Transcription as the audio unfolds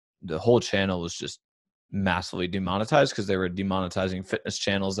the whole channel was just massively demonetized because they were demonetizing fitness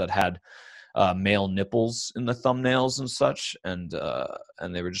channels that had male nipples in the thumbnails and such, and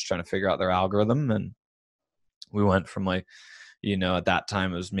they were just trying to figure out their algorithm. And we went from like, at that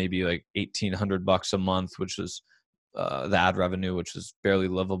time it was maybe like $1,800 a month, which was the ad revenue, which was barely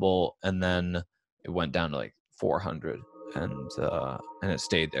livable, and then it went down to like 400, and it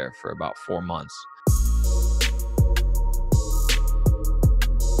stayed there for about 4 months.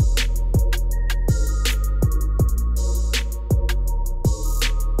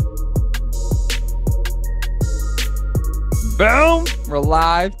 Boom! We're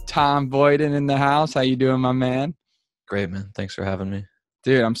live. Tom Boyden in the house. How you doing, my man? Great, man. Thanks for having me.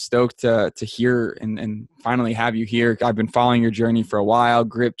 Dude, I'm stoked to hear and finally have you here. I've been following your journey for a while.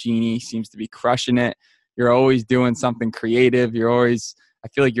 Grip Genie seems to be crushing it. You're always doing something creative. I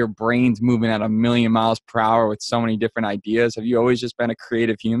feel like your brain's moving at 1,000,000 miles per hour with so many different ideas. Have you always just been a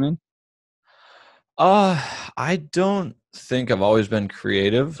creative human? I don't think I've always been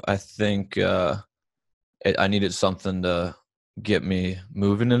creative. I think I needed something to get me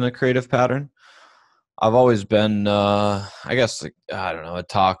moving in a creative pattern. I've always been, I guess, like, I don't know, a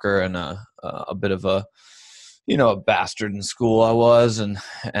talker and a bit of a bastard in school. I was, and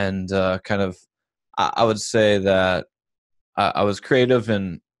kind of, I would say that I was creative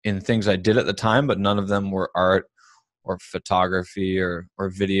in things I did at the time, but none of them were art or photography or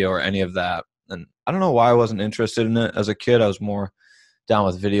video or any of that. And I don't know why I wasn't interested in it as a kid. I was more down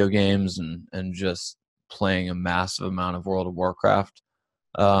with video games and just playing a massive amount of World of Warcraft.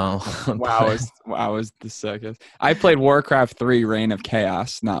 WoW was the sickest. I played Warcraft 3 Reign of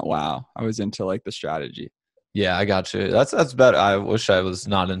Chaos, not WoW. I was into like the strategy. Yeah, I got you. That's better. I wish I was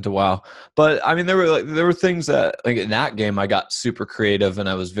not into WoW, but I mean, there were things that, like, in that game I got super creative, and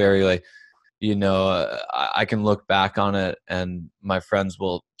I was very like, I can look back on it, and my friends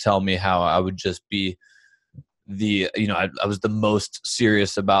will tell me how I would just be I was the most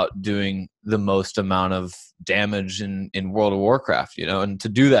serious about doing the most amount of damage in World of Warcraft, and to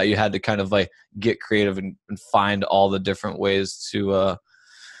do that you had to kind of like get creative and find all the different ways to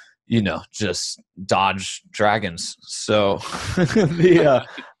just dodge dragons. So it's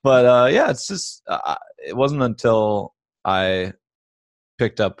just it wasn't until I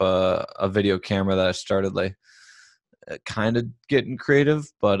picked up a video camera that I started like kind of getting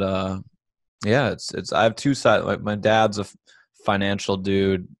creative. But it's I have two sides. Like, my dad's a financial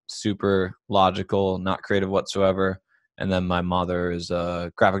dude, super logical, not creative whatsoever, and then my mother is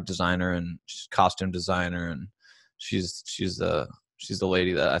a graphic designer and she's a costume designer, and she's the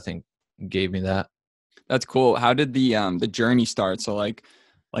lady that I think gave me that. That's cool. How did the journey start? So like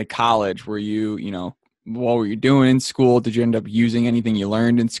college, were you, what were you doing in school? Did you end up using anything you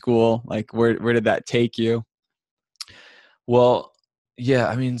learned in school? Like, where did that take you? Well, yeah,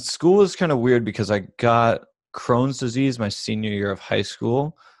 I mean, school was kind of weird because I got Crohn's disease my senior year of high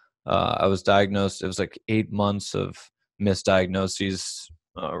school. I was diagnosed. It was like 8 months of misdiagnoses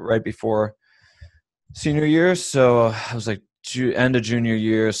right before senior year. So I was like end of junior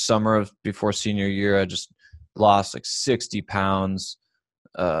year, summer before senior year. I just lost like 60 pounds.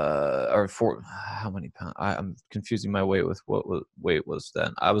 How many pounds? I'm confusing my weight with what weight was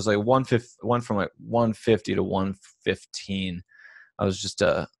then. I was like 150, went from like 150 to 115. I was just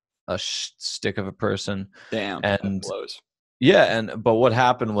a stick of a person. Damn, and that blows. Yeah, but what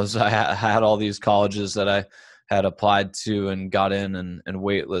happened was I had all these colleges that I had applied to and got in and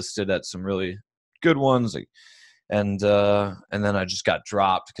waitlisted at some really good ones, and then I just got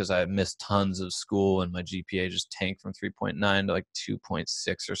dropped because I missed tons of school, and my GPA just tanked from 3.9 to like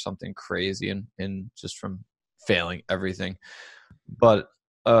 2.6 or something crazy, and just from failing everything. But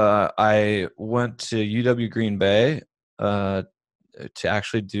I went to UW Green Bay to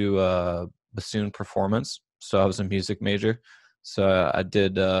actually do a bassoon performance. So I was a music major. So I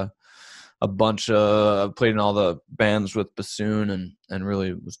did a bunch of, played in all the bands with bassoon and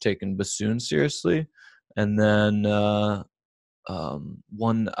really was taking bassoon seriously. And then and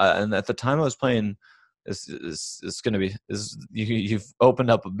at the time I was playing, you've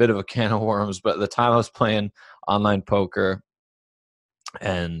opened up a bit of a can of worms, but at the time I was playing online poker,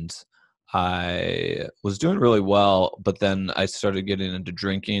 and I was doing really well, but then I started getting into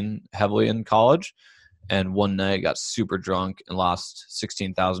drinking heavily in college. And one night I got super drunk and lost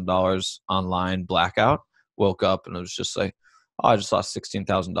 $16,000 online blackout. Woke up and it was just like, oh, I just lost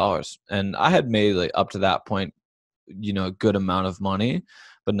 $16,000. And I had made, like, up to that point, a good amount of money,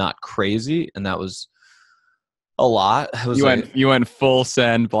 but not crazy. And that was a lot. You went full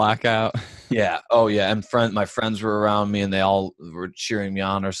send blackout. Yeah. Oh yeah. And my friends were around me and they all were cheering me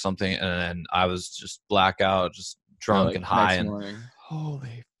on or something. And I was just blackout, just drunk and high. And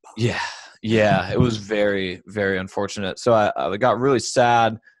holy Yeah. Yeah. It was very, very unfortunate. So I got really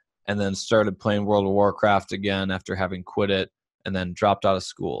sad and then started playing World of Warcraft again after having quit it, and then dropped out of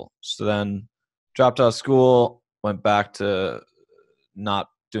school. So then dropped out of school, went back to not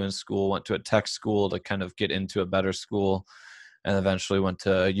doing school, went to a tech school to kind of get into a better school, and eventually went to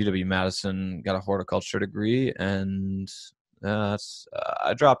UW-Madison, got a horticulture degree, and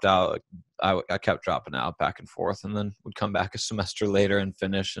I dropped out. I kept dropping out back and forth, and then would come back a semester later and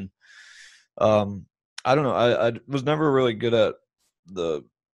finish. And um, I don't know. I was never really good at the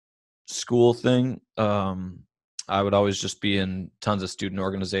school thing. I would always just be in tons of student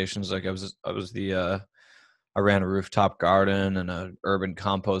organizations. Like I ran a rooftop garden and a urban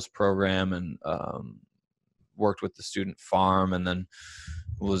compost program, and worked with the student farm, and then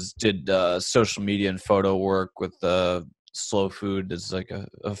did social media and photo work with Slow Food. It's like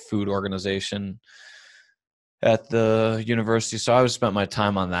a food organization at the university. So I always spent my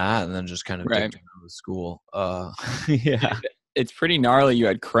time on that, and then just kind of Right. dipped into the school. Yeah. Dude, it's pretty gnarly. You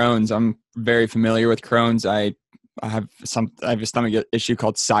had Crohn's. I'm very familiar with Crohn's. I have a stomach issue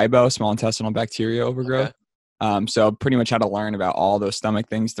called SIBO, small intestinal bacteria overgrowth. Okay. So pretty much had to learn about all those stomach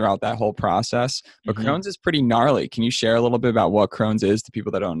things throughout that whole process. But hmm Crohn's is pretty gnarly. Can you share a little bit about what Crohn's is to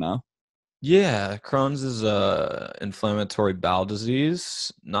people that don't know? Yeah, Crohn's is a inflammatory bowel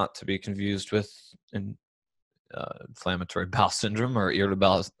disease, not to be confused with inflammatory bowel syndrome or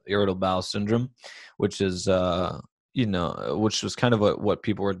irritable bowel syndrome, which is which was kind of what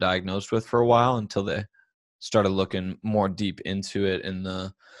people were diagnosed with for a while until they started looking more deep into it in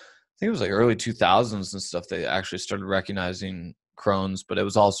the, I think it was like early 2000s and stuff. They actually started recognizing Crohn's, but it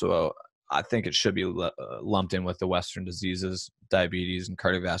was also I think it should be lumped in with the Western diseases, diabetes and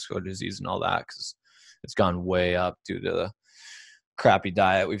cardiovascular disease and all that, because it's gone way up due to the crappy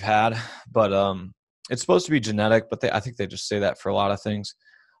diet we've had. But it's supposed to be genetic, but I think they just say that for a lot of things.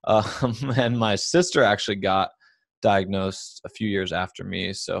 And my sister actually got diagnosed a few years after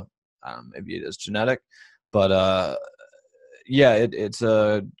me, so maybe it is genetic. But yeah, it's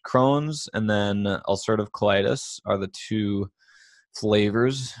Crohn's and then ulcerative colitis are the two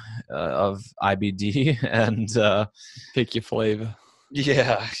flavors of IBD, and Pick your flavor.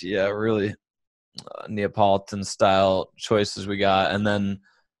 yeah, really Neapolitan style choices we got. And then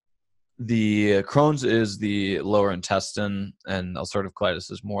the Crohn's is the lower intestine, and ulcerative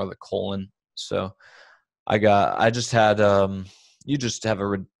colitis is more the colon. So I just had you just have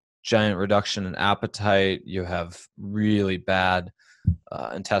a giant reduction in appetite. You have really bad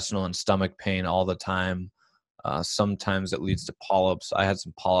intestinal and stomach pain all the time. Sometimes it leads to polyps. I had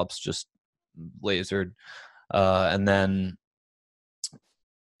some polyps just lasered, and then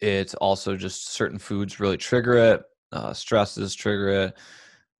it's also just certain foods really trigger it. Stresses trigger it,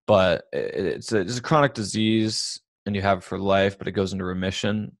 but it's a chronic disease, and you have it for life. But it goes into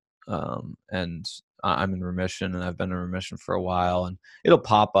remission, and I'm in remission, and I've been in remission for a while. And it'll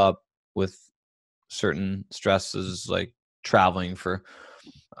pop up with certain stresses, like traveling for.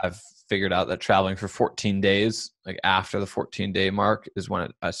 I've figured out that traveling for 14 days, like after the 14-day mark, is when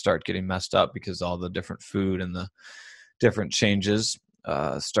I start getting messed up, because all the different food and the different changes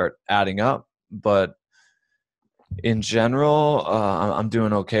start adding up. But in general, I'm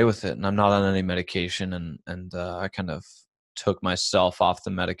doing okay with it, and I'm not on any medication. And I kind of took myself off the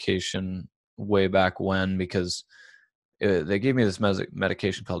medication way back when, because they gave me this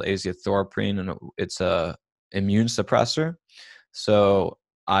medication called azathioprine, and it's a immune suppressor. So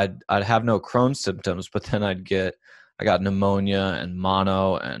I'd have no Crohn's symptoms, but then I got pneumonia and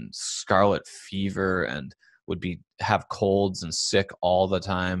mono and scarlet fever, and would have colds and sick all the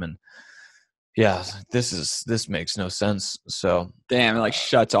time. And yeah, this makes no sense. So Damn, it like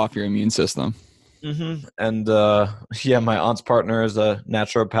shuts off your immune system. and yeah, my aunt's partner is a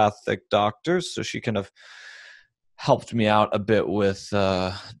naturopathic doctor, so she kind of helped me out a bit with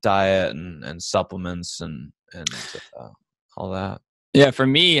diet and supplements and all that. Yeah, for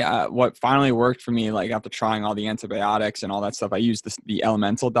me, what finally worked for me, like after trying all the antibiotics and all that stuff, I used the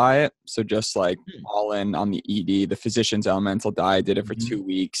elemental diet. So just like all in on the ED, the physician's elemental diet, did it for 2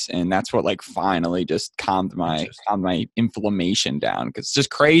 weeks, and that's what like finally just calmed my inflammation down. Because it's just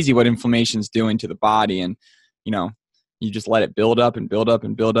crazy what inflammation's doing to the body, and you know, you just let it build up and build up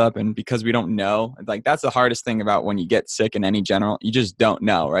and build up, and because we don't know, like that's the hardest thing about when you get sick in any general, you just don't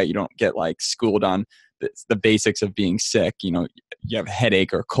know, right? You don't get like schooled on the basics of being sick. You know, you have a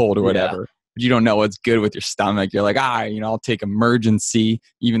headache or a cold or whatever, but you don't know what's good with your stomach. You're like, I'll take emergency,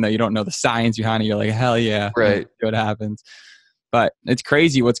 even though you don't know the science behind it. You're like, hell yeah, Right. see what happens. But it's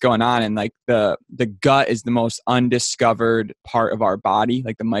crazy what's going on. And like the gut is the most undiscovered part of our body,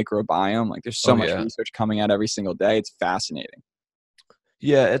 like the microbiome. Like there's so much research coming out every single day. It's fascinating.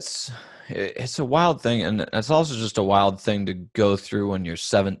 Yeah, it's a wild thing, and it's also just a wild thing to go through when you're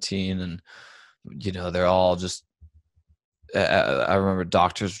 17, and they're all just. I remember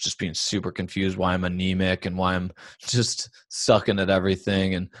doctors just being super confused why I'm anemic and why I'm just sucking at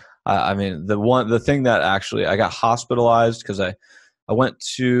everything. And I mean, the thing that actually I got hospitalized because I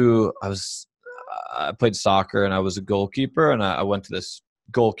played soccer and I was a goalkeeper, and I went to this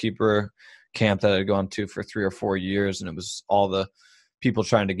goalkeeper camp that I'd gone to for 3 or 4 years, and it was all the people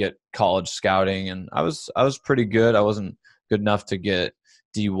trying to get college scouting, and I was pretty good. I wasn't good enough to get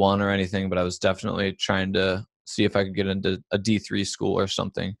D1 or anything, but I was definitely trying to see if I could get into a D3 school or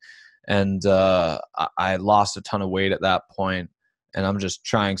something. And I lost a ton of weight at that point, and I'm just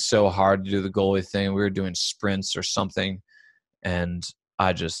trying so hard to do the goalie thing. We were doing sprints or something, and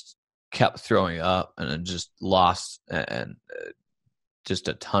I just kept throwing up, and then just lost and just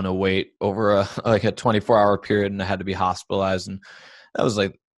a ton of weight over a 24-hour period, and I had to be hospitalized. And that was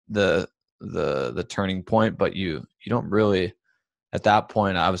like the turning point. But you don't really, at that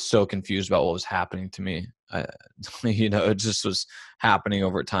point, I was so confused about what was happening to me. It just was happening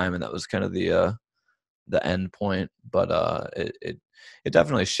over time, and that was kind of the end point. But it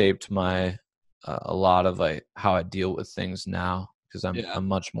definitely shaped my a lot of like how I deal with things now, because Yeah. I'm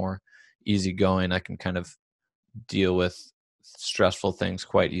much more easygoing. I can kind of deal with stressful things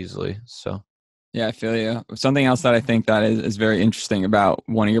quite easily. So Yeah, I feel you. Something else that I think that is very interesting about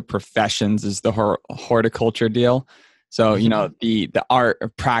one of your professions is the horticulture deal. So, the art or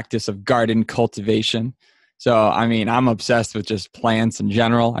practice of garden cultivation. So, I mean, I'm obsessed with just plants in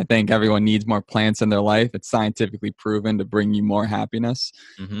general. I think everyone needs more plants in their life. It's scientifically proven to bring you more happiness.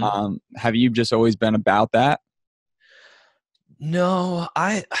 hmm Have you just always been about that? No,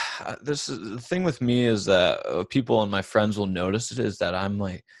 this is the thing with me is that people and my friends will notice it is that I'm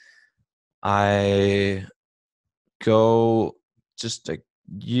like, I go just like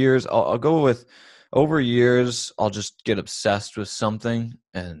years. I'll go with over years. I'll just get obsessed with something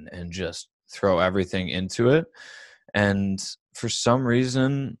and just throw everything into it. And for some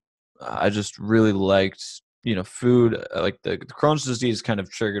reason, I just really liked, food. Like the Crohn's disease kind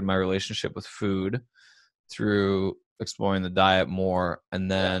of triggered my relationship with food through exploring the diet more, and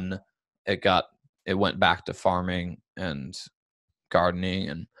Yeah. then it got it went back to farming and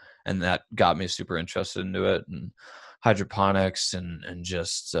gardening, and that got me super interested into it, and hydroponics and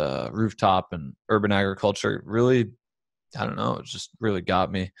just rooftop and urban agriculture really, I don't know, it just really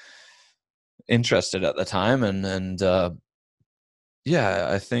got me interested at the time. And yeah,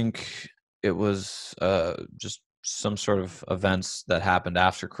 I think it was just some sort of events that happened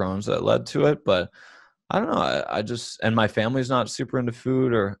after Crohn's that led to it. But I don't know, I just, and my family's not super into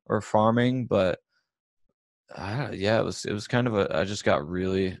food or farming, but yeah, it was kind of I just got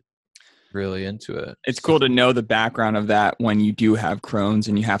really really into it. It's cool to know the background of that when you do have Crohn's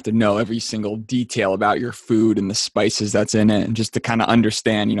and you have to know every single detail about your food and the spices that's in it, and just to kind of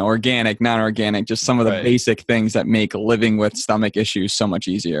understand, organic, non-organic, just some of the Right. basic things that make living with stomach issues so much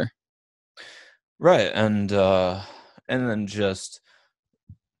easier. Right. And then just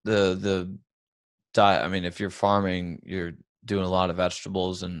the diet. I mean, if you're farming, you're doing a lot of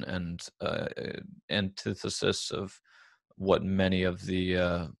vegetables, and antithesis of what many of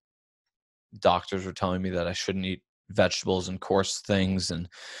the doctors were telling me, that I shouldn't eat vegetables and coarse things, and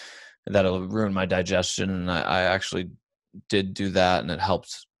that'll ruin my digestion. And I actually did do that, and it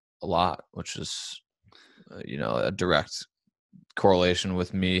helped a lot, which is a direct correlation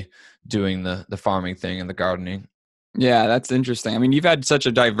with me doing the farming thing and the gardening. Yeah, that's interesting. I mean, you've had such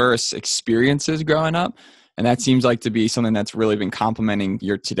a diverse experiences growing up, and that seems like to be something that's really been complementing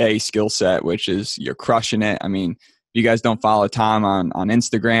your today skill set, which is you're crushing it. I mean, if you guys don't follow Tom on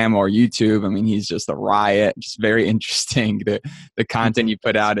Instagram or YouTube, I mean, he's just a riot. Just very interesting. The content you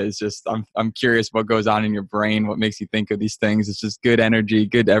put out is just, I'm curious what goes on in your brain, what makes you think of these things. It's just good energy,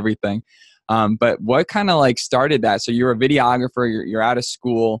 good everything. But what kind of like started that? So you're a videographer, you're out of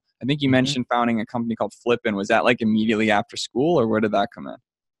school. I think you hmm mentioned founding a company called Flippin'. Was that like immediately after school, or where did that come in?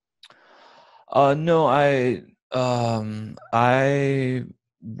 No, I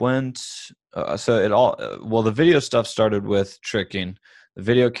went. So it all. Well, the video stuff started with tricking. The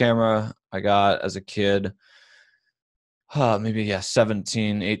video camera I got as a kid, maybe, yeah,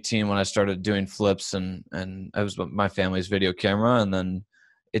 17, 18, when I started doing flips, and it was my family's video camera. And then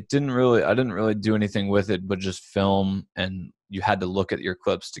I didn't really do anything with it but just film, and you had to look at your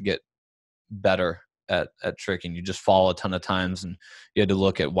clips to get better at tricking. You just fall a ton of times, and you had to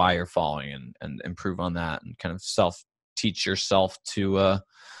look at why you're falling, and improve on that, and kind of self teach yourself to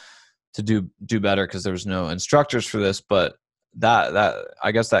do better, because there was no instructors for this. But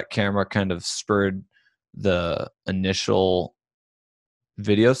I guess that camera kind of spurred the initial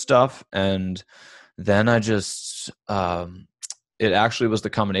video stuff. And then I just, it actually was the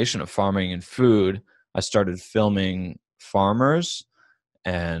combination of farming and food. I started filming farmers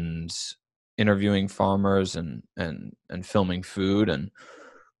and interviewing farmers and filming food. And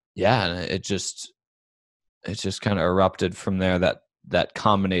yeah, and it just kind of erupted from there. That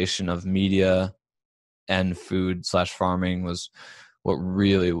combination of media and food slash farming was what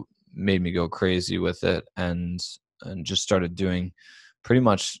really made me go crazy with it, and just started doing pretty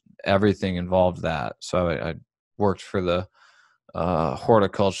much everything involved that. So I worked for the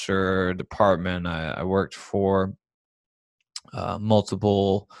horticulture department. I worked for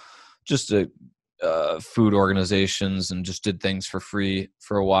multiple just food organizations, and just did things for free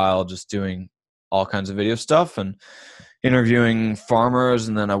for a while, just doing all kinds of video stuff and interviewing farmers.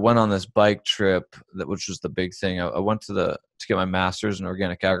 And then I went on this bike trip, which was the big thing. I went to get my master's in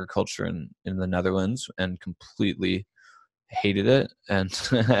organic agriculture in the Netherlands, and completely hated it. And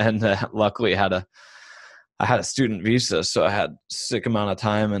and luckily I had a student visa, so I had sick amount of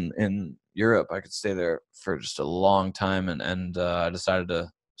time in Europe. I could stay there for just a long time, and I decided to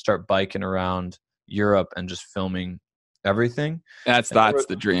start biking around Europe and just filming everything. That's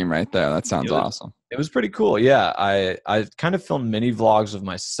the dream right there. That sounds awesome. It was pretty cool. Yeah, I kind of filmed mini vlogs of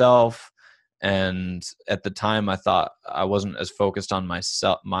myself, and at the time I thought I wasn't as focused on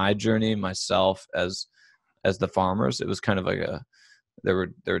my journey, myself, as the farmers. It was kind of like there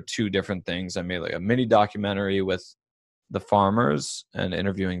were two different things. I made like a mini documentary with the farmers and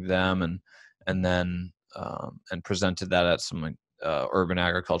interviewing them, and then and presented that at some urban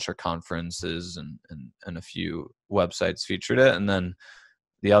agriculture conferences, and a few websites featured it. And then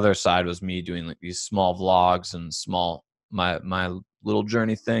the other side was me doing like these small vlogs and my little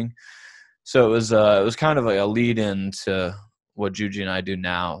journey thing. So it was kind of like a lead in to what Juji and I do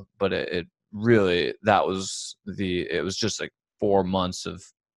now, but it really, it was just like 4 months of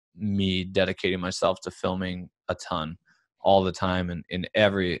me dedicating myself to filming a ton all the time, and in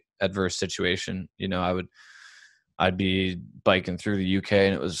every adverse situation. I'd be biking through the UK,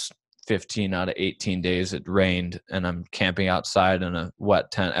 and it was 15 out of 18 days it rained, and I'm camping outside in a wet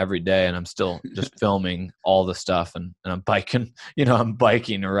tent every day, and I'm still just filming all the stuff, and I'm biking, I'm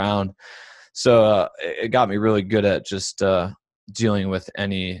biking around. So it got me really good at just dealing with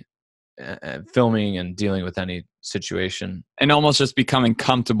any filming and dealing with any situation, and almost just becoming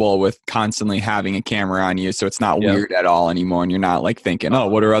comfortable with constantly having a camera on you, so it's not weird at all anymore, and you're not like thinking, oh,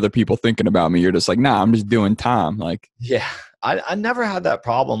 what are other people thinking about me? You're just like, nah, I'm just doing Tom. Like, yeah, I never had that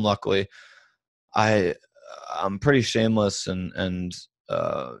problem, luckily. I'm pretty shameless, and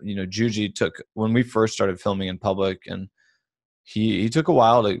Juji when we first started filming in public, and he took a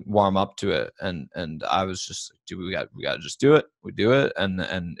while to warm up to it, and I was just like, dude, we got to just do it. We do it, and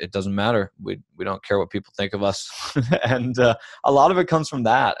it doesn't matter. We don't care what people think of us. And a lot of it comes from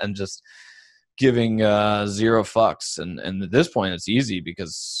that, and just giving zero fucks. And at this point it's easy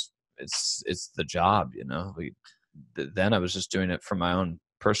because it's the job, then I was just doing it for my own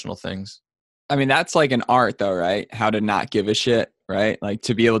personal things. I mean, that's like an art though, right? How to not give a shit, right? Like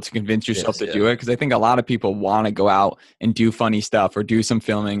to be able to convince yourself to do it. Because I think a lot of people want to go out and do funny stuff or do some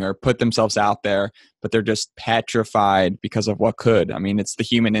filming or put themselves out there, but they're just petrified because of what could. I mean, it's the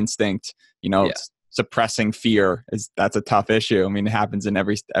human instinct, suppressing fear that's a tough issue. I mean, it happens in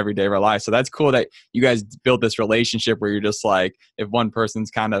every day of our life. So that's cool that you guys built this relationship where you're just like, if one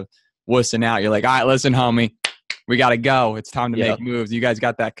person's kind of wussing out, you're like, all right, listen, homie, we got to go. It's time to make moves. You guys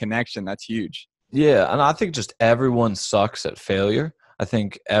got that connection. That's huge. Yeah. And I think just everyone sucks at failure. I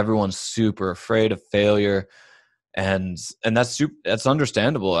think everyone's super afraid of failure, and that's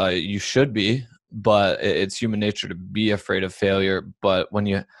understandable. You should be, but it's human nature to be afraid of failure. But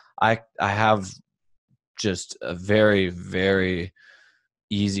when I have just a very, very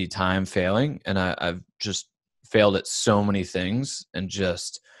easy time failing, and I've just failed at so many things, and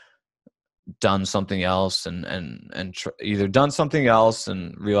just done something else, and either done something else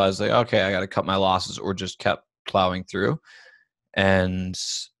and realized like, okay, I got to cut my losses, or just kept plowing through. And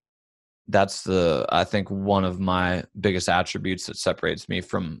that's I think one of my biggest attributes that separates me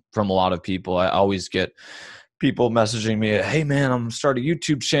from a lot of people. I always get people messaging me, hey man, I'm starting a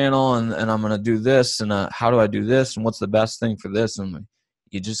YouTube channel, and I'm going to do this, and how do I do this, and what's the best thing for this? And I'm like,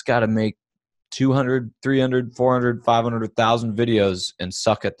 you just got to make 200, 300, 400, 500, 1,000 videos and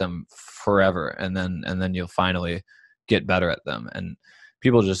suck at them forever. And then you'll finally get better at them. And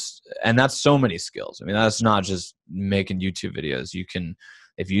people and that's so many skills. I mean, that's not just making YouTube videos. You can,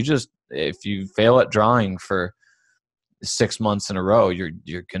 if you fail at drawing for 6 months in a row, you're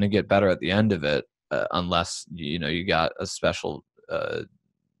going to get better at the end of it. Unless, you got a special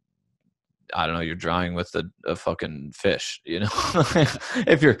I don't know, you're drawing with a fucking fish, you know.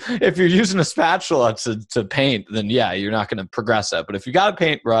 If you're using a spatula to paint, then yeah, you're not going to progress that. But if you got a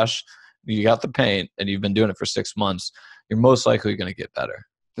paintbrush, you got the paint, and you've been doing it for 6 months, you're most likely going to get better.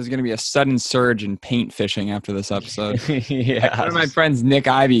 There's going to be a sudden surge in paint fishing after this episode. Yeah. One of my friends, Nick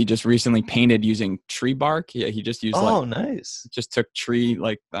Ivy, just recently painted using tree bark. He just used nice. Just took tree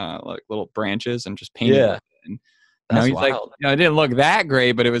like little branches and just painted. Yeah. It. And That's he's wild. like, it didn't look that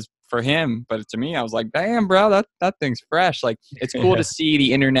great, but it was for him. But to me, I was like, damn, bro, that thing's fresh. Like, it's cool to see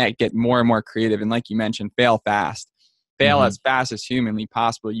the internet get more and more creative. And like you mentioned, fail fast. Fail as fast as humanly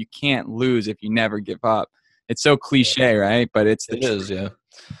possible. You can't lose if you never give up. It's so cliche, right? But it's the truth. Yeah.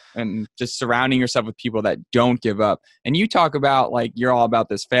 And just surrounding yourself with people that don't give up. And you talk about like you're all about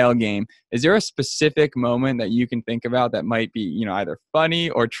this fail game. Is there a specific moment that you can think about that might be, either funny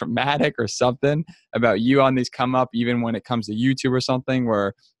or traumatic or something about you on these come up, even when it comes to YouTube or something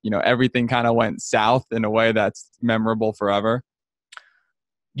where, everything kind of went south in a way that's memorable forever?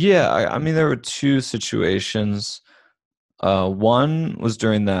 Yeah. I mean, there were 2 situations. One was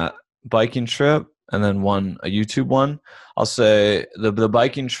during that biking trip, and then a YouTube one. I'll say the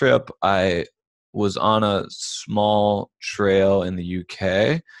biking trip, I was on a small trail in the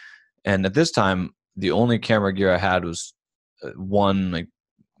UK, and at this time, the only camera gear I had was one like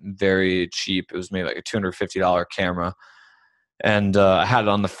very cheap. It was maybe like a $250 camera, and I had it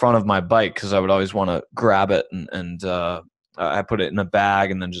on the front of my bike because I would always want to grab it, and I put it in a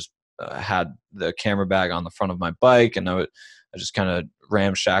bag, and then just had the camera bag on the front of my bike, and I just kind of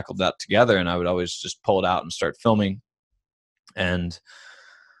ramshackled that together, and I would always just pull it out and start filming. And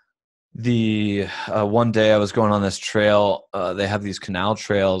the one day I was going on this trail, they have these canal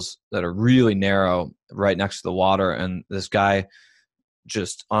trails that are really narrow right next to the water, and this guy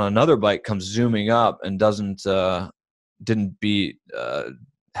just on another bike comes zooming up and didn't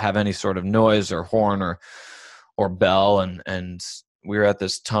have any sort of noise or horn or bell, and we were at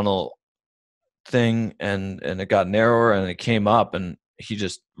this tunnel thing, and it got narrower, and it came up, and he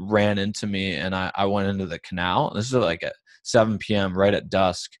just ran into me, and I went into the canal. This is like at 7 p.m. right at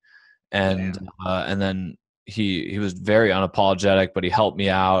dusk, and then he was very unapologetic, but he helped me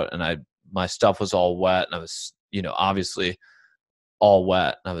out, and my stuff was all wet, and I was obviously all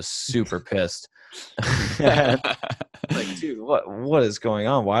wet, and I was super pissed. And like, dude, what is going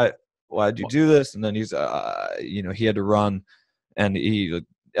on? Why'd you do this? And then he's he had to run, and he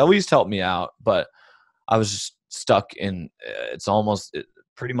at least helped me out, but I was just stuck in it's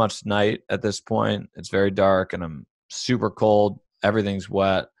pretty much night at this point. It's very dark, and I'm super cold. Everything's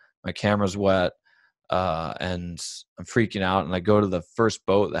wet. My camera's wet, and I'm freaking out. And I go to the first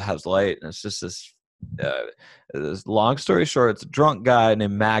boat that has light, and it's just this long story short, it's a drunk guy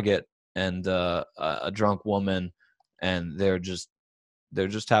named Maggot and a drunk woman, and they're just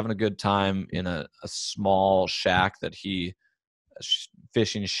having a good time in a small shack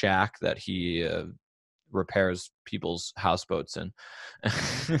fishing shack that he repairs people's houseboats in.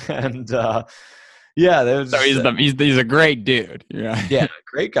 And he's a great dude. Yeah,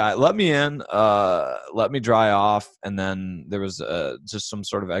 great guy. Let me in, let me dry off, and then there was just some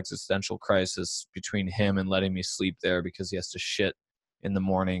sort of existential crisis between him and letting me sleep there because he has to shit in the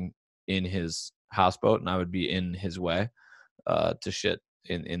morning in his houseboat, and I would be in his way to shit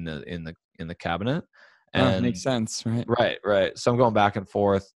in the cabinet. And makes sense, right? Right. So I'm going back and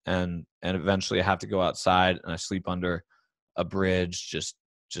forth, and eventually I have to go outside, and I sleep under a bridge just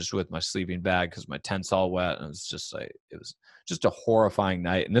with my sleeping bag because my tent's all wet, and it was just a horrifying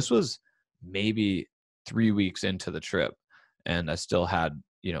night. And this was maybe 3 weeks into the trip, and I still had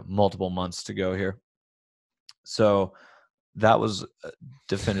multiple months to go here. So that was a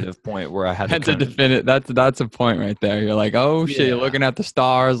definitive point where I had that's a point right there. You're like, oh shit, you're looking at the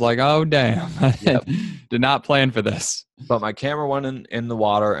stars like, oh damn. Yep. Did not plan for this. But my camera went in the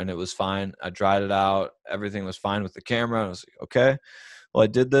water, and it was fine. I dried it out. Everything was fine with the camera. And I was like, okay, well, I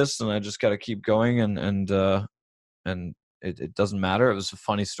did this, and I just got to keep going, and it doesn't matter. It was a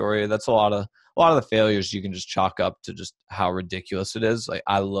funny story. That's a lot of the failures you can just chalk up to just how ridiculous it is. Like,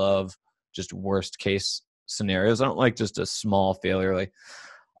 I love just worst case scenarios. I don't like just a small failure, like,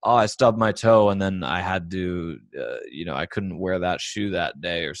 oh, I stubbed my toe, and then I had to, I couldn't wear that shoe that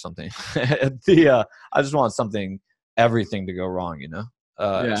day or something. I just want everything to go wrong,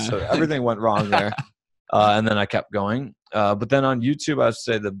 So everything went wrong there. And then I kept going. But then on YouTube, I would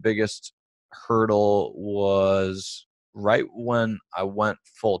say the biggest hurdle was right when I went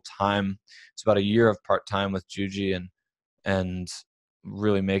full time. It's about a year of part time with Juji, and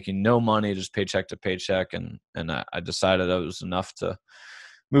really making no money, just paycheck to paycheck. And I decided it was enough to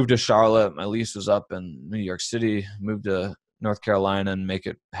move to Charlotte. My lease was up in New York City, moved to North Carolina and make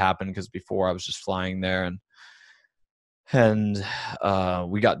it happen, because before I was just flying there, and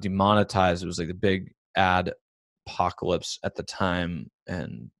we got demonetized. It was like the big ad apocalypse at the time,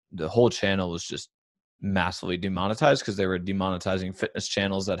 and the whole channel was just massively demonetized because they were demonetizing fitness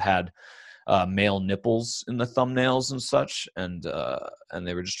channels that had male nipples in the thumbnails and such, and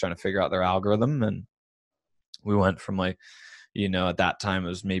they were just trying to figure out their algorithm. And we went from like, at that time it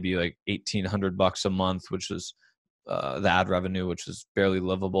was maybe like $1,800 a month, which was the ad revenue, which was barely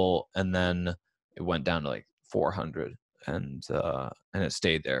livable, and then it went down to like 400, and it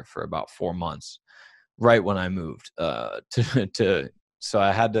stayed there for about 4 months, right when I moved to so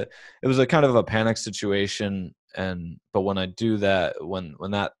I had to. It was a kind of a panic situation, but when I do that, when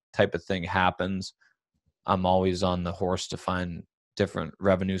that type of thing happens, I'm always on the horse to find different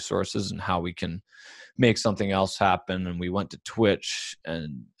revenue sources and how we can make something else happen. And we went to Twitch,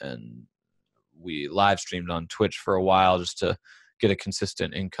 and we live streamed on Twitch for a while just to get a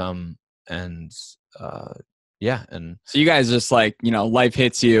consistent income. And and so you guys just like, life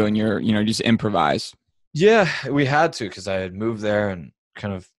hits you and you're, just improvise. Yeah, we had to, because I had moved there and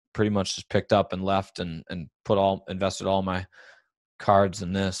kind of pretty much just picked up and left and invested all my cards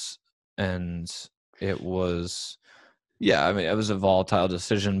in this. And it was, I mean, it was a volatile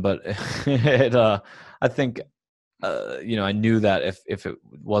decision, but I think, I knew that if it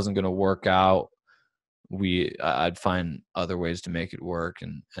wasn't going to work out, I'd find other ways to make it work.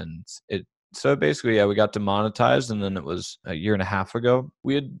 So basically, we got demonetized, and then it was a year and a half ago.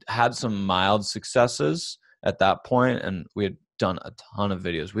 We had some mild successes at that point, and we had done a ton of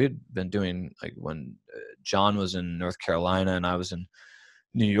videos. We had been doing, like, when John was in North Carolina and I was in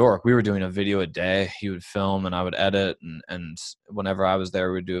New York, we were doing a video a day. He would film and I would edit, and whenever I was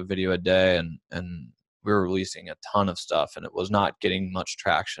there, we'd do a video a day, and we were releasing a ton of stuff, and it was not getting much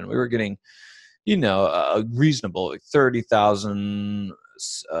traction. We were getting, a reasonable, like 30,000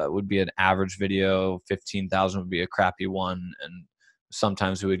 would be an average video, 15,000 would be a crappy one, and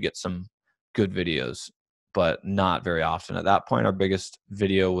sometimes we would get some good videos, but not very often. At that point, our biggest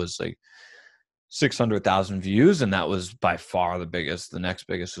video was like 600,000 views, and that was by far the biggest. The next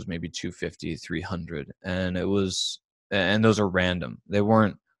biggest was maybe 250, 300, and those are random. They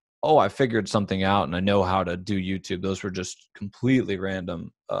weren't, oh, I figured something out and I know how to do YouTube. Those were just completely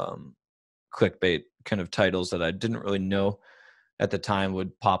random clickbait kind of titles that I didn't really know at the time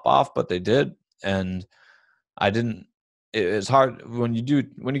would pop off, but they did. And it's hard when you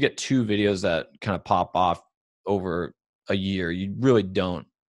get two videos that kind of pop off over a year. You really don't.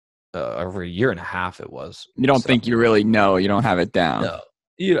 Over a year and a half it was. You don't think you really know. You don't have it down.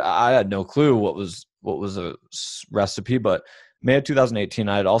 No, I had no clue what was a recipe. But May of 2018,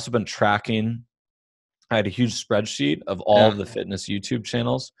 I had also been tracking. I had a huge spreadsheet of all of the fitness YouTube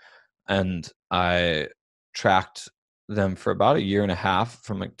channels, and I tracked them for about a year and a half,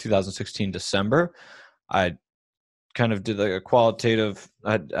 from like 2016 December. I kind of did like a qualitative.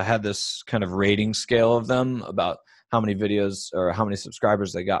 I had this kind of rating scale of them about how many videos or how many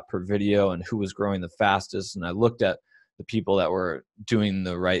subscribers they got per video and who was growing the fastest. And I looked at the people that were doing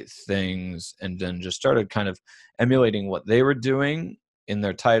the right things, and then just started kind of emulating what they were doing in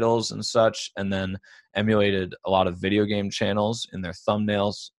their titles and such, and then emulated a lot of video game channels in their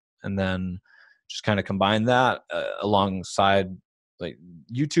thumbnails, and then just kind of combined that alongside, like,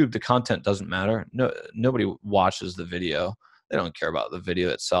 YouTube. The content doesn't matter. Nobody watches the video. They don't care about the video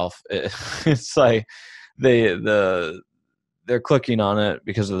itself. It's like they're clicking on it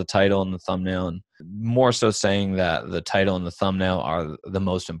because of the title and the thumbnail, and more so saying that the title and the thumbnail are the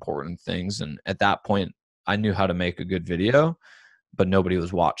most important things. And at that point, I knew how to make a good video, but nobody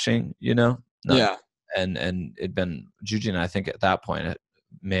was watching, Yeah. And it'd been Juji, and I think at that point, at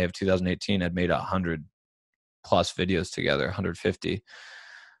May of 2018, I'd made 100 plus videos together, 150.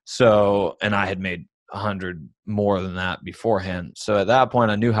 So, and I had made 100 more than that beforehand. So at that point,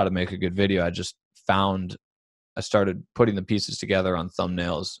 I knew how to make a good video. I started putting the pieces together on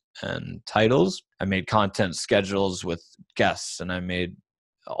thumbnails and titles. I made content schedules with guests, and I made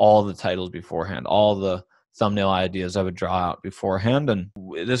all the titles beforehand, all the thumbnail ideas I would draw out beforehand. And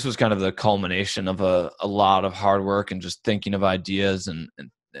this was kind of the culmination of a lot of hard work and just thinking of ideas and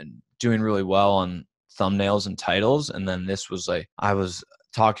doing really well on thumbnails and titles. And then this was like, I was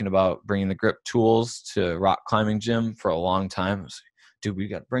talking about bringing the grip tools to rock climbing gym for a long time. I was like, dude, we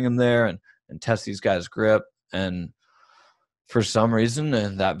got to bring them there and test these guys' grip. And for some reason,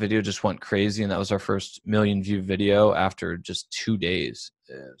 and that video just went crazy, and that was our first million view video after just 2 days.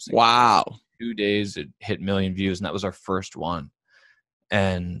 Like, wow. 2 days it hit million views, and that was our first one.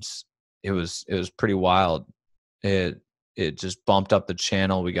 And it was pretty wild. It just bumped up the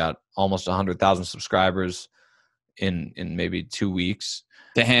channel. We got almost 100,000 subscribers in maybe 2 weeks.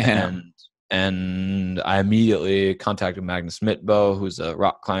 Damn. And I immediately contacted Magnus Mitbo, who's a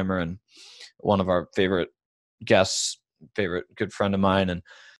rock climber and one of our favorite guests, favorite good friend of mine, and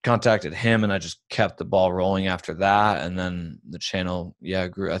contacted him, and I just kept the ball rolling after that. And then the channel,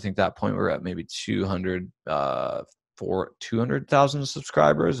 grew. I think at that point we were at maybe 200,000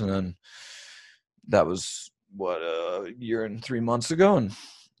 subscribers. And then that was a year and 3 months ago. And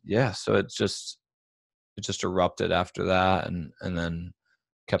so it just erupted after that, and then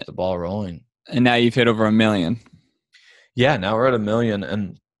kept the ball rolling. And now you've hit over 1 million. Yeah, now we're at 1 million,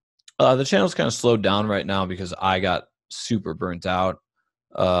 and the channel's kind of slowed down right now because I got super burnt out.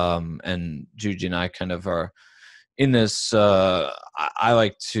 And Juji and I kind of are in this, I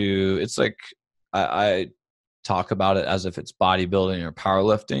like to, it's like, I talk about it as if it's bodybuilding or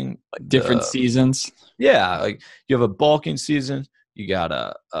powerlifting. Like different seasons. Yeah. Like you have a bulking season, you got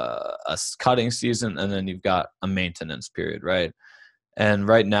a cutting season, and then you've got a maintenance period, right? And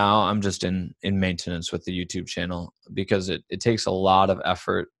right now I'm just in maintenance with the YouTube channel because it takes a lot of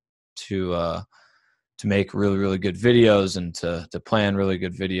effort to make really, really good videos, and to plan really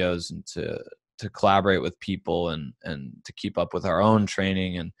good videos, and to collaborate with people, and to keep up with our own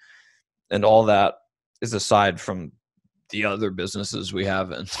training, and all that is aside from the other businesses we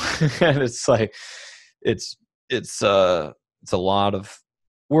have. And it's like, it's a lot of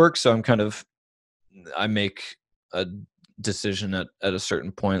work. So I make a decision at a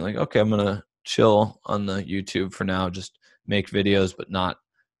certain point, like, okay, I'm going to chill on the YouTube for now, just make videos, but not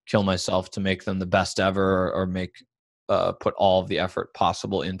kill myself to make them the best ever, or make put all of the effort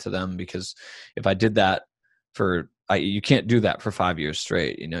possible into them. Because if I did that you can't do that for 5 years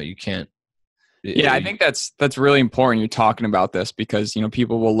straight. You can't. Yeah, I think that's really important you're talking about this, because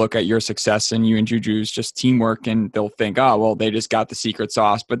people will look at your success and you and Juju's just teamwork, and they'll think, oh well, they just got the secret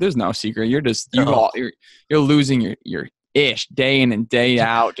sauce. But there's no secret. You're just you're losing your ish day in and day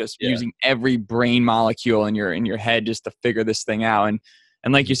out, just using every brain molecule in your head just to figure this thing out.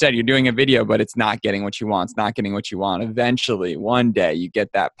 And like you said, you're doing a video, but it's not getting what you want. It's not getting what you want. Eventually, one day, you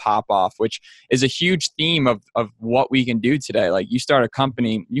get that pop off, which is a huge theme of what we can do today. Like, you start a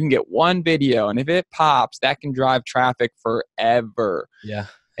company, you can get one video, and if it pops, that can drive traffic forever. Yeah.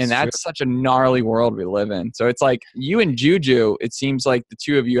 And that's such a gnarly world we live in. So it's like you and Juju, it seems like the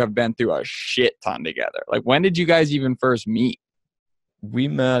two of you have been through a shit ton together. Like, when did you guys even first meet? We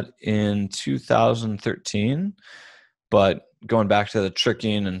met in 2013, but going back to the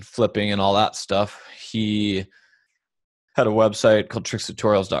tricking and flipping and all that stuff, he had a website called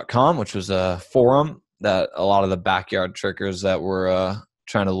trickstutorials.com, which was a forum that a lot of the backyard trickers that were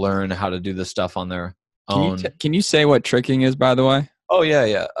trying to learn how to do this stuff on their own. Can you say what tricking is, by the way? Oh,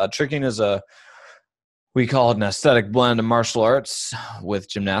 yeah. Tricking is we call it an aesthetic blend of martial arts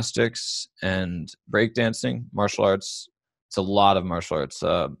with gymnastics and breakdancing. Martial arts, it's a lot of martial arts.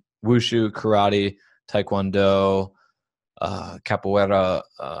 Wushu, karate, taekwondo, capoeira,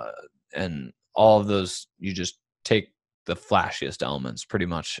 and all of those. You just take the flashiest elements, pretty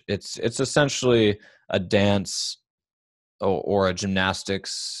much. It's essentially a dance or a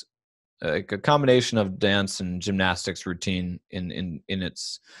gymnastics, like a combination of dance and gymnastics routine in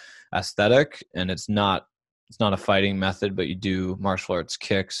its aesthetic. And it's not a fighting method, but you do martial arts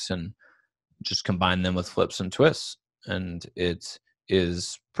kicks and just combine them with flips and twists. And it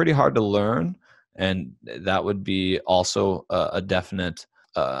is pretty hard to learn. And that would be also a definite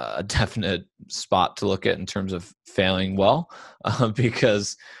spot to look at in terms of failing well,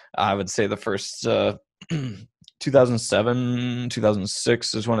 because I would say the first 2007,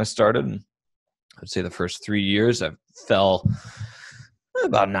 2006 is when I started. And I'd say the first 3 years I fell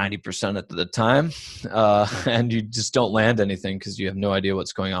about 90% at the time, and you just don't land anything because you have no idea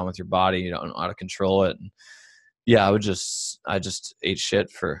what's going on with your body. You don't know how to control it. And yeah, I just ate shit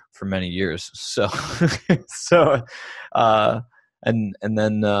for many years. So, and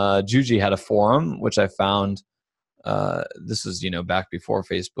then Juji had a forum, which I found, this is, back before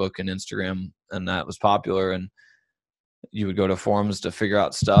Facebook and Instagram, and that was popular. And you would go to forums to figure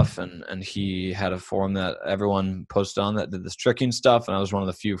out stuff. And he had a forum that everyone posted on that did this tricking stuff. And I was one of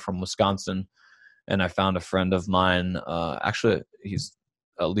the few from Wisconsin. And I found a friend of mine, actually, he's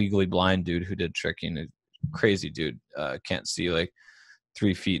a legally blind dude who did tricking. Crazy dude, can't see like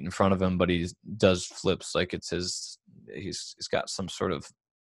 3 feet in front of him, but he does flips like it's his. He's got some sort of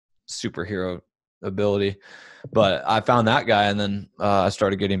superhero ability. But I found that guy, and then I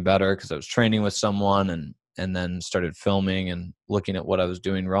started getting better because I was training with someone, and then started filming and looking at what I was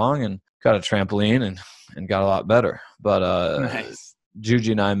doing wrong, and got a trampoline and got a lot better. But Nice.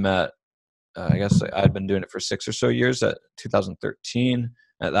 Juji and I met. I guess I'd been doing it for 6 or so years at 2013.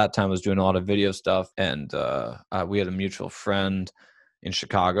 at that time was doing a lot of video stuff. And we had a mutual friend in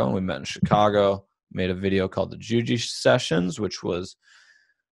Chicago, and we met in Chicago, made a video called the Juji Sessions, which was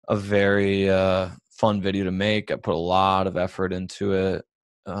a very fun video to make. I put a lot of effort into it.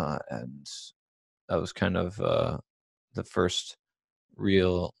 And that was kind of the first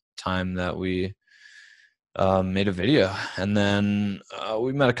real time that we made a video. And then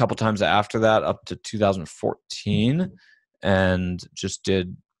we met a couple times after that, up to 2014, and just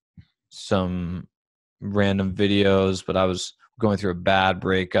did some random videos. But I was going through a bad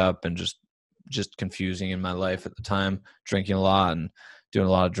breakup and just confusing in my life at the time, drinking a lot and doing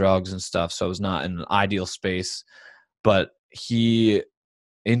a lot of drugs and stuff. So I was not in an ideal space. But he,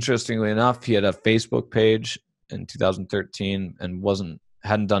 interestingly enough, he had a Facebook page in 2013 and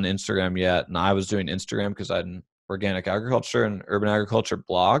hadn't done Instagram yet. And I was doing Instagram because I had an organic agriculture and urban agriculture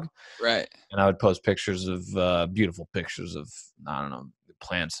blog. Right. And I would post pictures of beautiful pictures of, I don't know,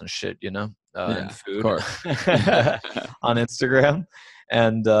 plants and shit, and food on Instagram.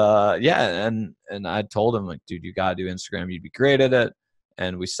 And and I told him, like, dude, you got to do Instagram. You'd be great at it.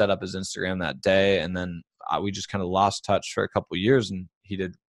 And we set up his Instagram that day. And then we just kind of lost touch for a couple of years. And he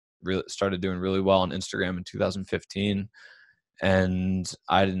started doing really well on Instagram in 2015. And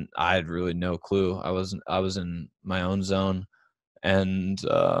I had really no clue. I was in my own zone. And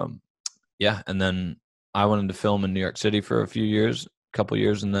and then I went into film in New York City for a couple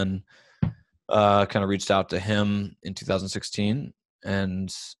years, and then kind of reached out to him in 2016,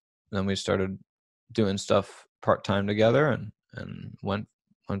 and then we started doing stuff part-time together, and went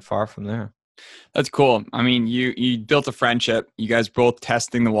far from there. That's cool. I mean, you built a friendship. You guys both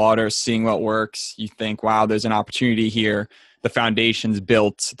testing the water, seeing what works. You think, wow, there's an opportunity here. The foundation's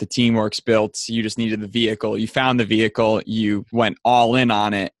built, the teamwork's built. You just needed the vehicle. You found the vehicle. You went all in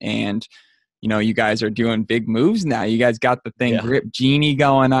on it, and you guys are doing big moves now. You guys got the thing Grip Genie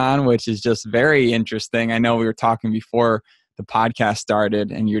going on, which is just very interesting. I know we were talking before the podcast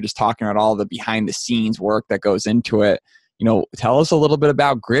started, and you're just talking about all the behind the scenes work that goes into it. Tell us a little bit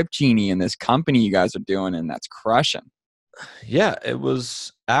about Grip Genie and this company you guys are doing, and that's crushing. Yeah, it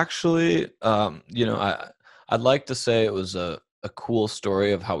was actually, I'd like to say it was a cool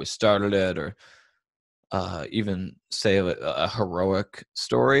story of how we started it, or even say a heroic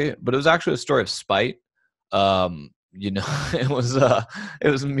story, but it was actually a story of spite. It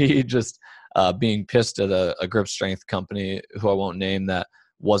was me just being pissed at a grip strength company who I won't name that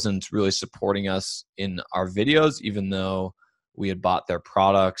wasn't really supporting us in our videos, even though we had bought their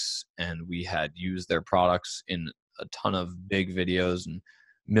products and we had used their products in a ton of big videos and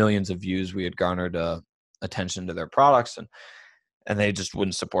millions of views. We had garnered attention to their products, and they just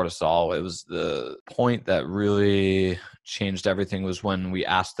wouldn't support us at all. It was the point that really changed everything was when we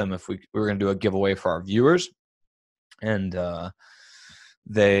asked them if we were going to do a giveaway for our viewers. And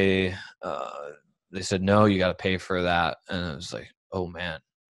they said, no, you got to pay for that. And I was like, oh man,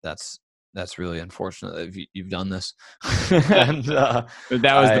 that's really unfortunate that you've done this. And that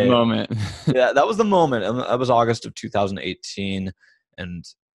was the moment. Yeah, that was the moment. And that was August of 2018. And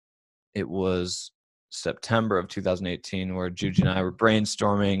it was September of 2018 where Juji and I were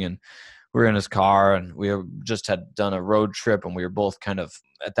brainstorming, and we were in his car, and we just had done a road trip, and we were both kind of,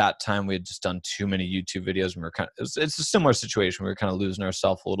 at that time, we had just done too many YouTube videos, and we were it's a similar situation. We were kind of losing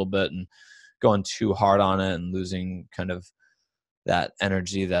ourselves a little bit and going too hard on it and losing kind of that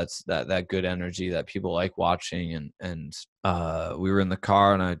energy, that's that good energy that people like watching. And we were in the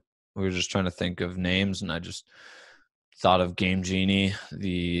car, and we were just trying to think of names, and I just thought of Game Genie,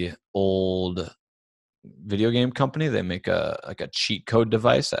 the old video game company. They make a cheat code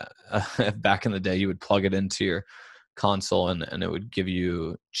device. Back in the day, you would plug it into your console and it would give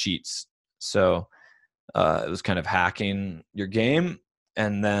you cheats. So it was kind of hacking your game.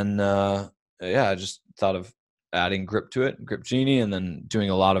 And then I just thought of adding Grip to it, Grip Genie, and then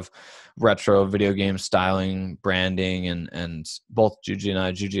doing a lot of retro video game styling, branding, and both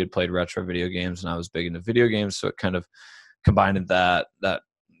Juji had played retro video games, and I was big into video games, so it kind of combined that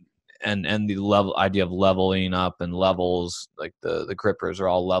and the level idea of leveling up and levels, like the grippers are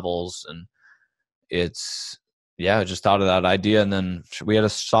all levels, and I just thought of that idea. And then we had a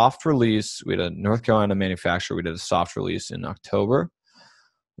soft release. We had a North Carolina manufacturer. We did a soft release in October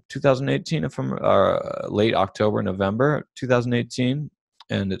 2018, late October, November 2018,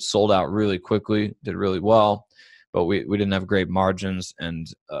 and it sold out really quickly, did really well, but we didn't have great margins, and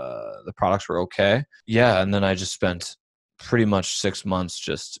the products were okay. And then I just spent pretty much 6 months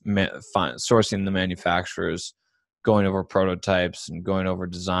just sourcing the manufacturers, going over prototypes and going over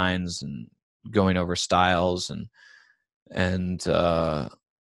designs and going over styles, and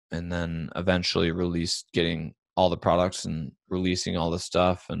then eventually getting all the products and releasing all the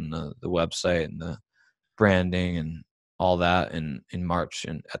stuff and the website and the branding and all that in March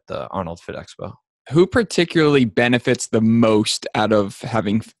and at the Arnold Fit Expo. Who particularly benefits the most out of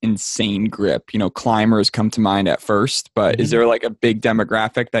having insane grip? Climbers come to mind at first, but is there like a big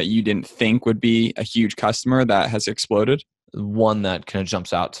demographic that you didn't think would be a huge customer that has exploded? One that kind of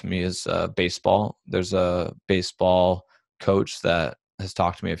jumps out to me is baseball. There's a baseball coach that has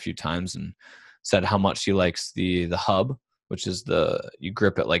talked to me a few times and said how much he likes the hub, which is you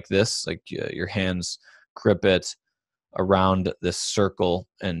grip it like this, like your hands grip it around this circle,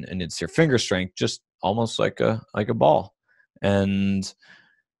 and it's your finger strength, just almost like a ball. And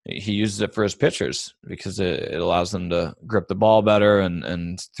he uses it for his pitchers because it allows them to grip the ball better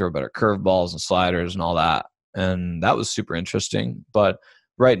and throw better curveballs and sliders and all that. And that was super interesting. But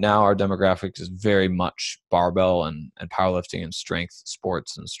right now our demographic is very much barbell and powerlifting and strength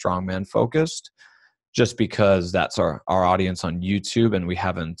sports and strongman focused, just because that's our audience on YouTube. And we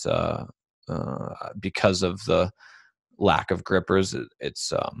haven't because of the lack of grippers,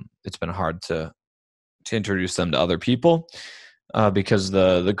 it's been hard to introduce them to other people because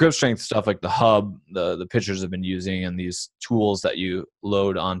the grip strength stuff, like the hub, the pitchers have been using, and these tools that you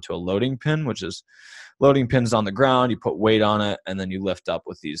load onto a loading pin, which is loading pins on the ground, you put weight on it, and then you lift up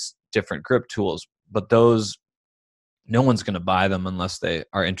with these different grip tools. But those, no one's going to buy them unless they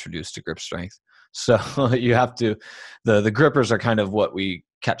are introduced to grip strength. So you have to, the grippers are kind of what we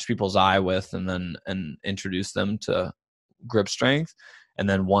catch people's eye with and introduce them to grip strength. And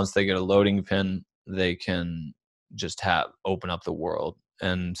then once they get a loading pin, they can just open up the world.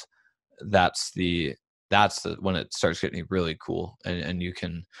 And that's when it starts getting really cool. And you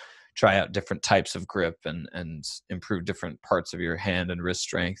can try out different types of grip and improve different parts of your hand and wrist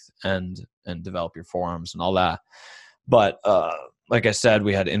strength and develop your forearms and all that. But like I said,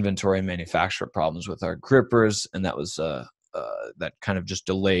 we had inventory and manufacturer problems with our grippers, and that was that kind of just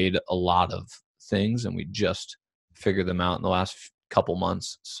delayed a lot of things, and we just figured them out in the last couple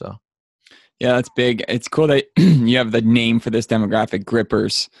months. So yeah, that's big. It's cool that you have the name for this demographic,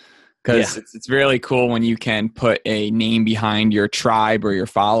 grippers, because it's really cool when you can put a name behind your tribe or your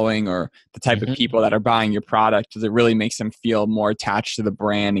following or the type of people that are buying your product, because it really makes them feel more attached to the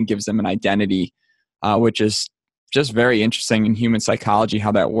brand and gives them an identity, which is just very interesting in human psychology,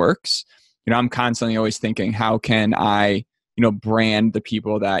 how that works. I'm constantly always thinking, how can I, brand the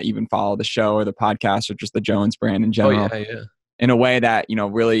people that even follow the show or the podcast or just the Jones brand in general in a way that,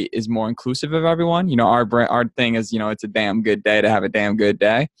 really is more inclusive of everyone. Our thing is, it's a damn good day to have a damn good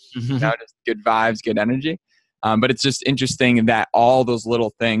day, just good vibes, good energy. But it's just interesting that all those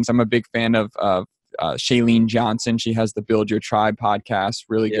little things, I'm a big fan of Shailene Johnson. She has the Build Your Tribe podcast,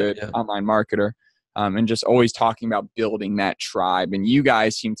 really good online marketer. And just always talking about building that tribe. And you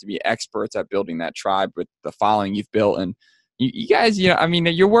guys seem to be experts at building that tribe with the following you've built. And you guys,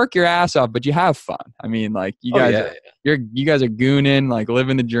 you work your ass off, but you have fun. You guys are gooning, like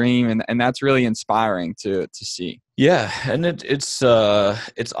living the dream. And that's really inspiring to see. Yeah. And it's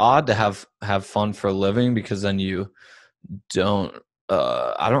odd to have fun for a living, because then you don't,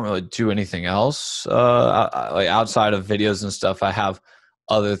 I don't really do anything else. Like outside of videos and stuff, I have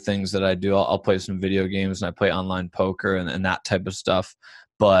other things that I do. I'll play some video games and I play online poker and that type of stuff.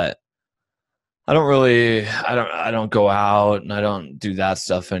 But I don't go out and I don't do that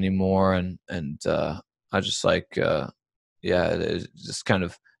stuff anymore. And I just like, it's just kind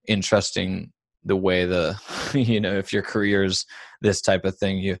of interesting the way if your career's this type of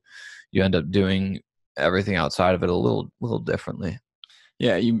thing, you end up doing everything outside of it a little differently.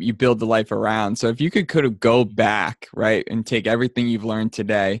 Yeah, you build the life around. So if you could go back, right, and take everything you've learned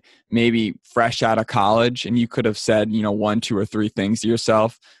today, maybe fresh out of college, and you could have said, 1, 2, or 3 things to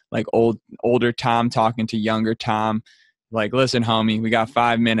yourself, like older Tom talking to younger Tom, like, listen, homie, we got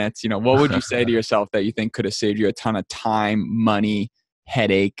 5 minutes. What would you say to yourself that you think could have saved you a ton of time, money,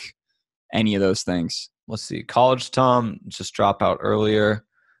 headache, any of those things? Let's see. College Tom, just drop out earlier.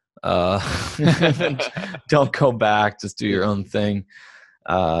 Don't go back. Just do your own thing.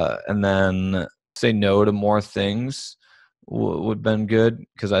 And then say no to more things would have been good,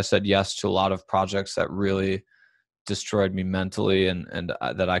 because I said yes to a lot of projects that really destroyed me mentally and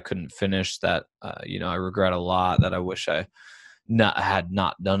that I couldn't finish, that I regret a lot, that I wish I had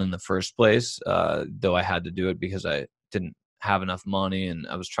not done in the first place, though I had to do it because I didn't have enough money and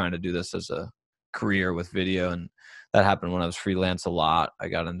I was trying to do this as a career with video. And that happened when I was freelance a lot. I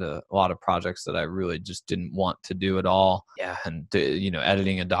got into a lot of projects that I really just didn't want to do at all. Yeah. And,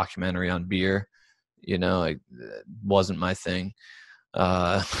 editing a documentary on beer, it wasn't my thing.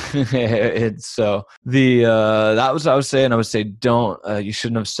 It's so that was, I was saying, I would say, don't, you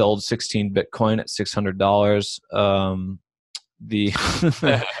shouldn't have sold 16 Bitcoin at $600.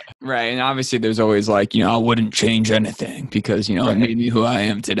 Right. And obviously there's always like, I wouldn't change anything because, it made me who I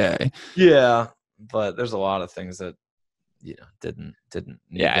am today. Yeah. But there's a lot of things that, didn't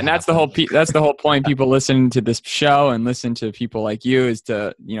need yeah, to and that's the whole happen. that's the whole point. People listen to this show and listen to people like you is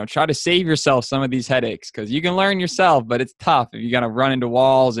to try to save yourself some of these headaches, because you can learn yourself, but it's tough if you got to run into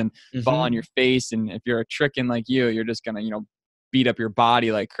walls and fall on your face. And if you're a chicken like you're just gonna beat up your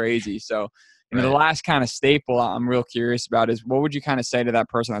body like crazy. So the last kind of staple I'm real curious about is, what would you kind of say to that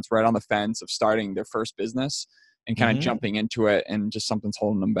person that's right on the fence of starting their first business and kind of jumping into it and just something's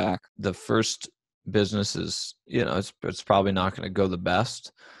holding them back? The first business is, it's probably not going to go the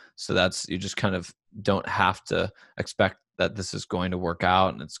best. So you just kind of don't have to expect that this is going to work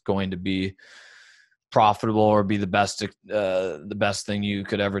out and it's going to be profitable or be the best thing you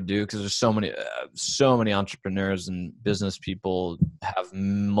could ever do. Because there's so many entrepreneurs and business people have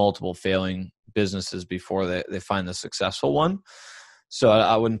multiple failing businesses before they find the successful one. So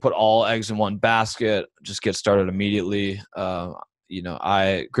I wouldn't put all eggs in one basket. Just get started immediately.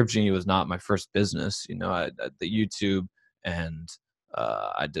 Grip Genie was not my first business. I the YouTube, and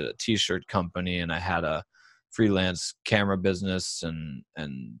I did a t-shirt company, and I had a freelance camera business,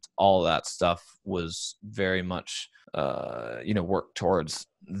 and all that stuff was very much work towards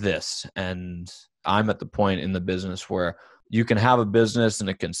this. And I'm at the point in the business where you can have a business and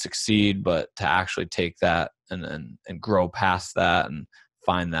it can succeed, but to actually take that and grow past that and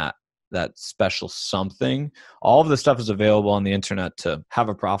find that special something. All of this stuff is available on the internet to have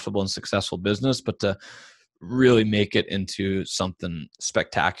a profitable and successful business, but to really make it into something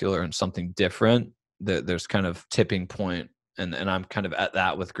spectacular and something different, there's kind of tipping point. And I'm kind of at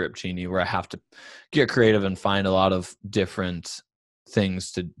that with Grip Genie, where I have to get creative and find a lot of different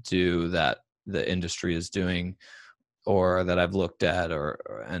things to do that the industry is doing or that I've looked at,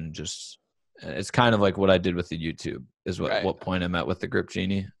 and just, it's kind of like what I did with the YouTube is what point I'm at with the Grip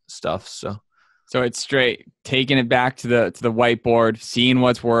Genie stuff. So it's straight taking it back to the whiteboard, seeing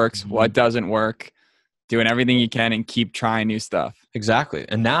what works, what doesn't work, doing everything you can and keep trying new stuff. Exactly.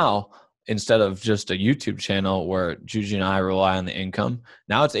 And now, instead of just a YouTube channel where Juju and I rely on the income,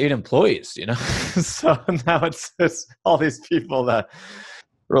 now it's 8 employees, so now it's all these people that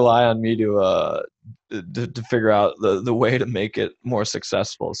rely on me to figure out the way to make it more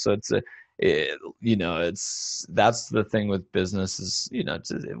successful. So that's the thing with business is,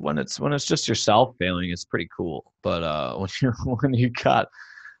 when it's just yourself failing, it's pretty cool. But when you got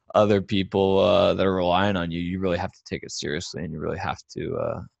other people that are relying on you, you really have to take it seriously, and you really have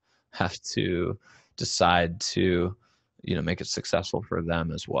to decide to make it successful for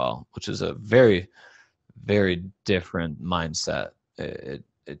them as well, which is a very, very different mindset.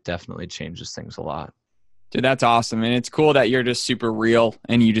 It definitely changes things a lot. Dude, that's awesome. And it's cool that you're just super real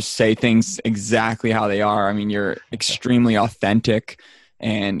and you just say things exactly how they are. I mean, you're extremely authentic,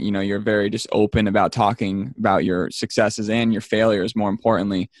 and, you're very just open about talking about your successes and your failures, more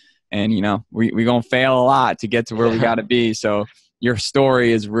importantly. And, we're going to fail a lot to get to where we got to be. So your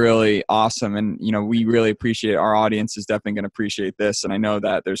story is really awesome. And, we really appreciate it. Our audience is definitely going to appreciate this. And I know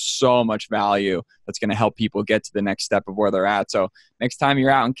that there's so much value that's going to help people get to the next step of where they're at. So next time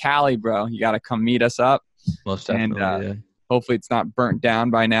you're out in Cali, bro, you got to come meet us up. Most definitely. And hopefully it's not burnt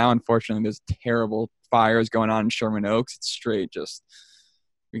down by now. Unfortunately, there's terrible fires going on in Sherman Oaks. It's straight just,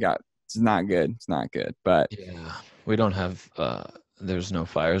 it's not good. It's not good. But yeah, we don't have, there's no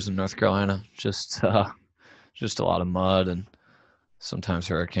fires in North Carolina. Just a lot of mud and sometimes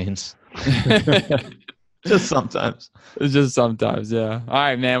hurricanes. Just sometimes. It's just sometimes, yeah. All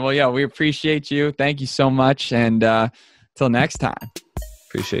right, man. Well, yeah, we appreciate you. Thank you so much. And till next time.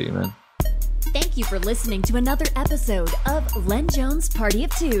 Appreciate you, man. Thank you for listening to another episode of LenJones Party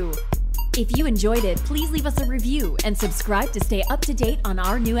of Two. If you enjoyed it, please leave us a review and subscribe to stay up to date on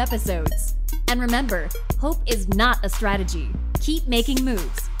our new episodes. And remember, hope is not a strategy. Keep making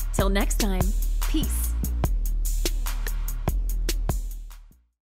moves. Till next time, peace.